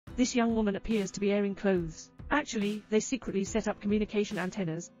This young woman appears to be airing clothes. Actually, they secretly set up communication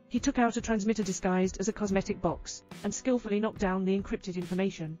antennas. He took out a transmitter disguised as a cosmetic box, and skillfully knocked down the encrypted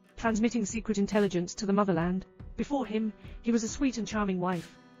information, transmitting secret intelligence to the motherland. Before him, he was a sweet and charming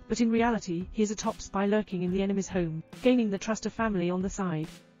wife. But in reality, he is a top spy lurking in the enemy's home, gaining the trust of family on the side,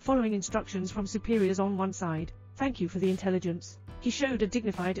 following instructions from superiors on one side. Thank you for the intelligence. He showed a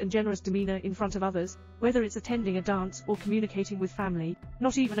dignified and generous demeanor in front of others, whether it's attending a dance or communicating with family.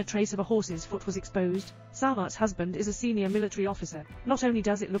 Not even a trace of a horse's foot was exposed. Samart's husband is a senior military officer. Not only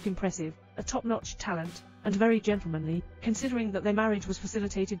does it look impressive, a top-notch talent, and very gentlemanly, considering that their marriage was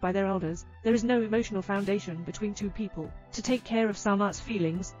facilitated by their elders, there is no emotional foundation between two people to take care of Samart's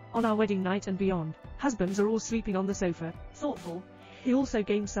feelings on our wedding night and beyond. Husbands are all sleeping on the sofa, thoughtful. He also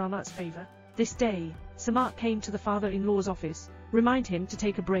gained Samart's favor. This day, Samart came to the father-in-law's office, remind him to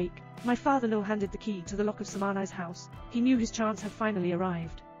take a break. My father-in-law handed the key to the lock of Samar's house. He knew his chance had finally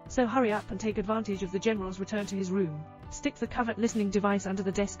arrived. So hurry up and take advantage of the general's return to his room. Stick the covert listening device under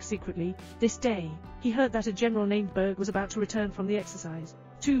the desk secretly. This day, he heard that a general named Berg was about to return from the exercise.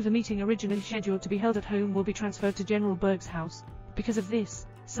 The meeting originally scheduled to be held at home will be transferred to General Berg's house. Because of this,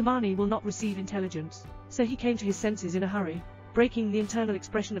 Samani will not receive intelligence. So he came to his senses in a hurry, breaking the internal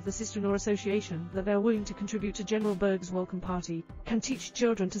expression of the sister-in-law association that they are willing to contribute to General Berg's welcome party, can teach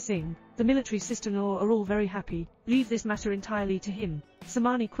children to sing. The military sister-in-law are all very happy. Leave this matter entirely to him.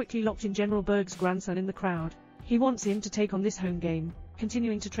 Samani quickly locked in General Berg's grandson in the crowd. He wants him to take on this home game,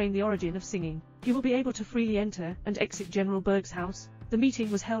 continuing to train the origin of singing. He will be able to freely enter and exit General Berg's house. The meeting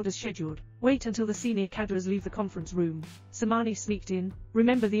was held as scheduled. Wait until the senior cadres leave the conference room. Samani sneaked in.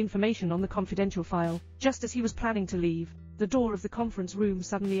 Remember the information on the confidential file. Just as he was planning to leave, the door of the conference room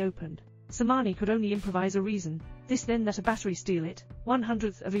suddenly opened. Samani could only improvise a reason. This then that a battery steal it,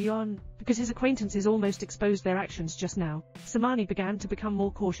 1/100th of a yuan, because his acquaintances almost exposed their actions just now. Samani began to become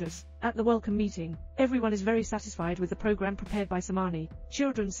more cautious. At the welcome meeting, everyone is very satisfied with the program prepared by Samani.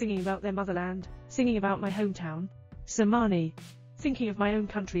 Children singing about their motherland, singing about my hometown. Samani, thinking of my own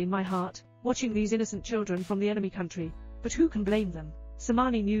country in my heart, watching these innocent children from the enemy country. But who can blame them?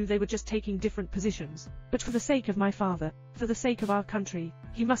 Samani knew they were just taking different positions. But for the sake of my father, for the sake of our country,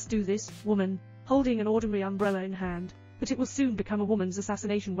 he must do this. Woman, holding an ordinary umbrella in hand, but it will soon become a woman's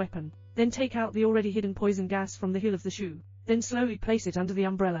assassination weapon. Then take out the already hidden poison gas from the heel of the shoe. Then slowly place it under the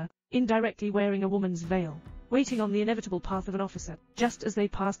umbrella, indirectly wearing a woman's veil. Waiting on the inevitable path of an officer. Just as they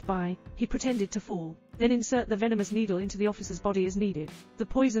passed by, he pretended to fall. Then insert the venomous needle into the officer's body as needed. The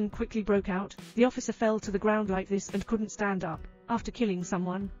poison quickly broke out. The officer fell to the ground like this and couldn't stand up. After killing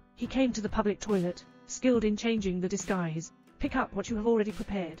someone, he came to the public toilet, skilled in changing the disguise. Pick up what you have already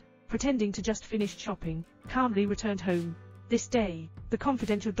prepared. Pretending to just finish shopping, calmly returned home. This day, the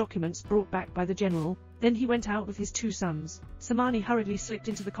confidential documents brought back by the general. Then he went out with his two sons. Samani hurriedly slipped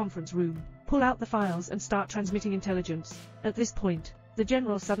into the conference room, pull out the files and start transmitting intelligence. At this point, the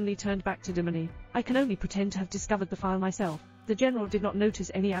general suddenly turned back to Dimony. I can only pretend to have discovered the file myself. The general did not notice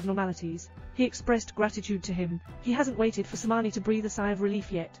any abnormalities. He expressed gratitude to him. He hasn't waited for Samani to breathe a sigh of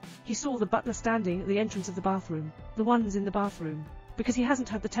relief yet. He saw the butler standing at the entrance of the bathroom. The ones in the bathroom. Because he hasn't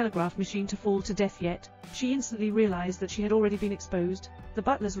had the telegraph machine to fall to death yet. She instantly realized that she had already been exposed. The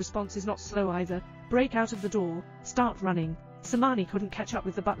butler's response is not slow either. Break out of the door, start running. Samani couldn't catch up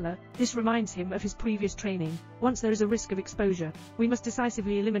with the butler. This reminds him of his previous training. Once there is a risk of exposure, we must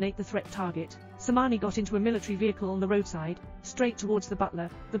decisively eliminate the threat target. Samani got into a military vehicle on the roadside, straight towards the butler.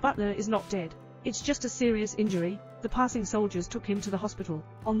 The butler is not dead. It's just a serious injury. The passing soldiers took him to the hospital.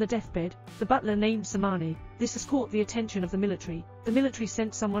 On the deathbed, the butler named Samani. This has caught the attention of the military. The military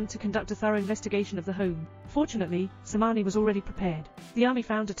sent someone to conduct a thorough investigation of the home. Fortunately, Samani was already prepared. The army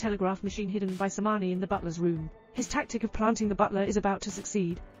found a telegraph machine hidden by Samani in the butler's room. His tactic of planting the butler is about to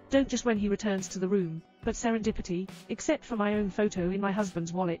succeed. Don't just when he returns to the room, but serendipity, except for my own photo in my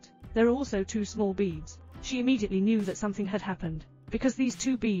husband's wallet. There are also two small beads. She immediately knew that something had happened. Because these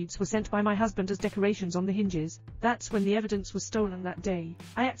two beads were sent by my husband as decorations on the hinges. That's when the evidence was stolen that day.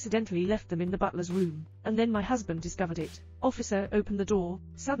 I accidentally left them in the butler's room, and then my husband discovered it. Officer opened the door,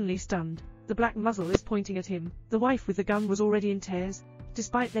 suddenly stunned. The black muzzle is pointing at him. The wife with the gun was already in tears,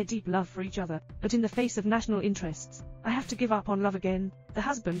 despite their deep love for each other. But in the face of national interests, I have to give up on love again. The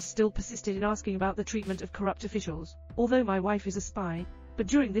husband still persisted in asking about the treatment of corrupt officials. Although my wife is a spy, but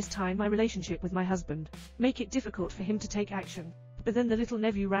during this time my relationship with my husband make it difficult for him to take action. But then the little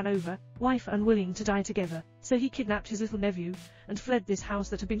nephew ran over, wife unwilling to die together, so he kidnapped his little nephew, and fled this house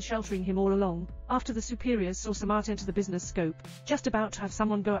that had been sheltering him all along. After the superiors saw Samart enter the business scope, just about to have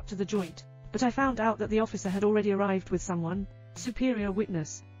someone go up to the joint, but I found out that the officer had already arrived with someone. Superior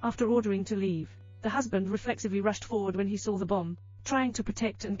witness, after ordering to leave, the husband reflexively rushed forward when he saw the bomb, trying to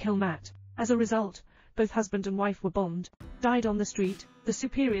protect and kill Matt. As a result, both husband and wife were bombed, died on the street. The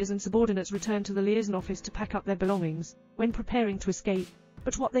superiors and subordinates returned to the liaison office to pack up their belongings, when preparing to escape.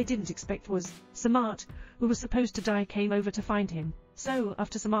 But what they didn't expect was, Samart, who was supposed to die, came over to find him. So,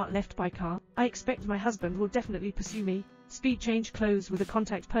 after Samart left by car, I expect my husband will definitely pursue me. Speed changed clothes with a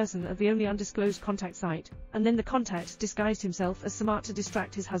contact person at the only undisclosed contact site, and then the contact disguised himself as Samart to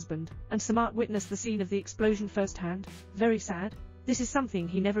distract his husband, and Samart witnessed the scene of the explosion firsthand. Very sad. This is something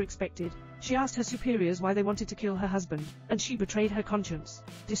he never expected. She asked her superiors why they wanted to kill her husband, and she betrayed her conscience,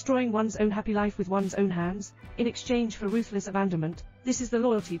 destroying one's own happy life with one's own hands, in exchange for ruthless abandonment. This is the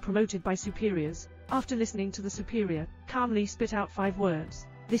loyalty promoted by superiors. After listening to the superior, calmly spit out 5 words.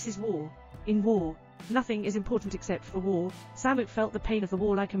 This is war. In war, nothing is important except for war. Samut felt the pain of the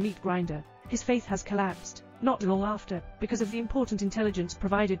war like a meat grinder. His faith has collapsed. Not long after, because of the important intelligence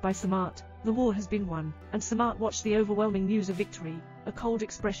provided by Samart, the war has been won, and Samart watched the overwhelming news of victory. A cold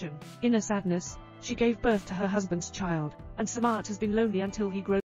expression, inner sadness. She gave birth to her husband's child, and Samart has been lonely until he grows